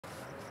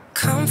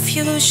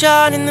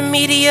Confusion in the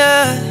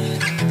media,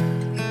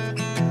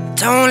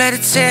 don't let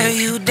it tear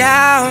you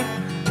down.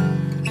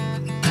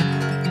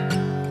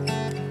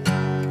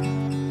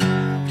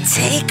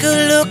 Take a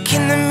look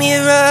in the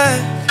mirror,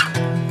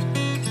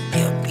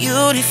 you're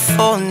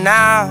beautiful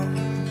now.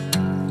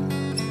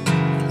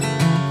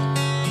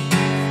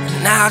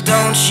 Now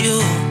don't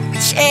you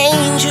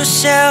change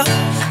yourself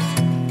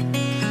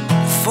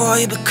before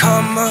you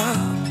become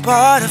a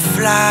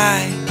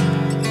butterfly.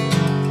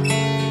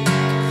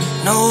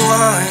 No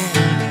one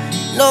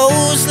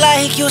knows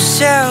like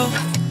yourself,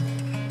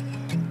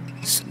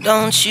 so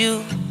don't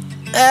you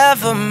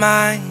ever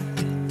mind.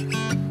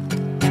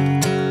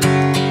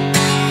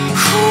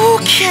 Who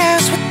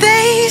cares what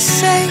they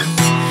say?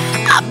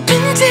 I've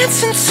been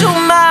dancing to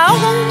my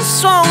own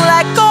song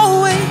like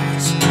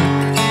always.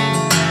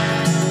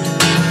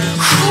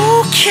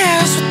 Who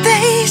cares what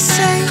they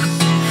say?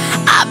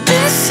 I've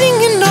been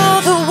singing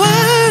all the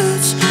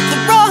words the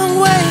wrong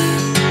way.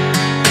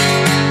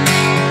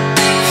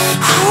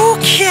 Who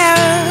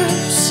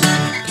cares?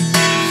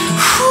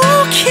 Who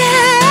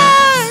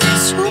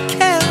cares? Who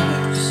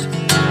cares?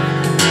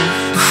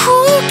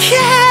 Who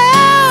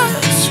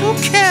cares? Who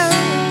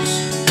cares?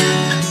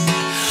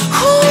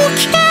 Who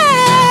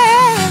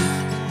cares?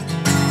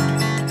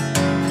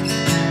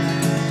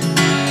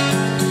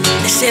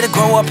 They say to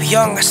grow up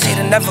young, I say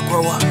to never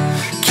grow up.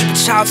 Keep a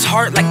child's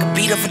heart like a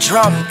beat of a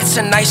drum. It's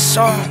a nice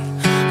song,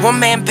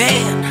 one-man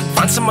band.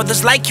 Find some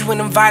others like you and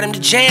invite them to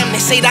jam. They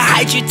say to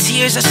hide your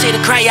tears, I say to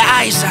cry your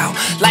eyes out.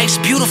 Life's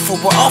beautiful,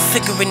 we're all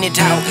figuring it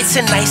out. It's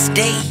a nice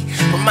day,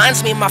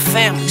 reminds me of my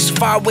family. So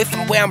far away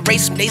from where I'm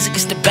raised, some days it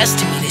gets the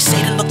best of me. They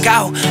say to look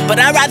out, but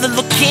I'd rather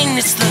look in.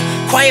 It's the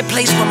quiet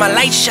place where my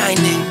light's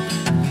shining.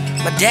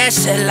 My dad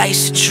said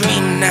life's a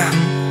dream now,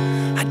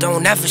 I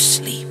don't ever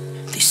sleep.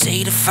 They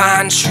say to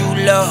find true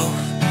love,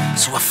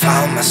 so I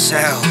found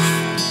myself.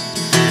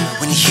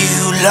 When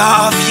you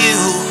love you,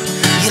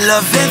 you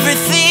love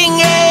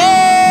everything else.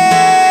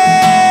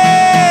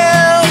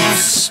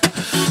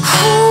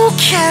 Who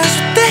cares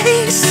what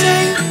they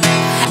say?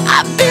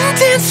 I've been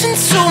dancing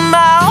to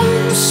my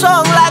own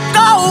song like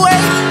always.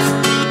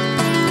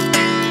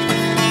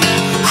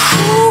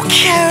 Who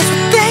cares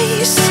what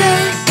they say?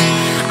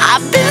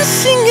 I've been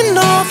singing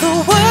all the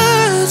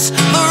words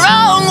the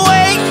wrong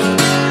way.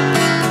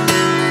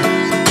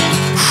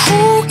 Who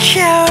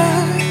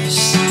cares?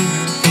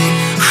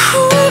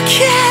 Who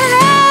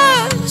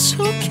cares?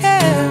 Who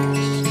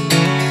cares?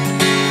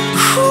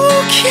 Who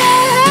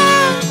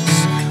cares?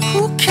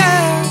 Who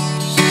cares?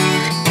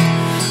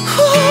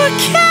 Who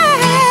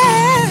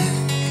cares?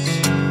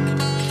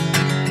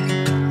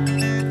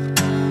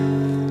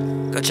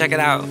 Go check it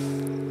out.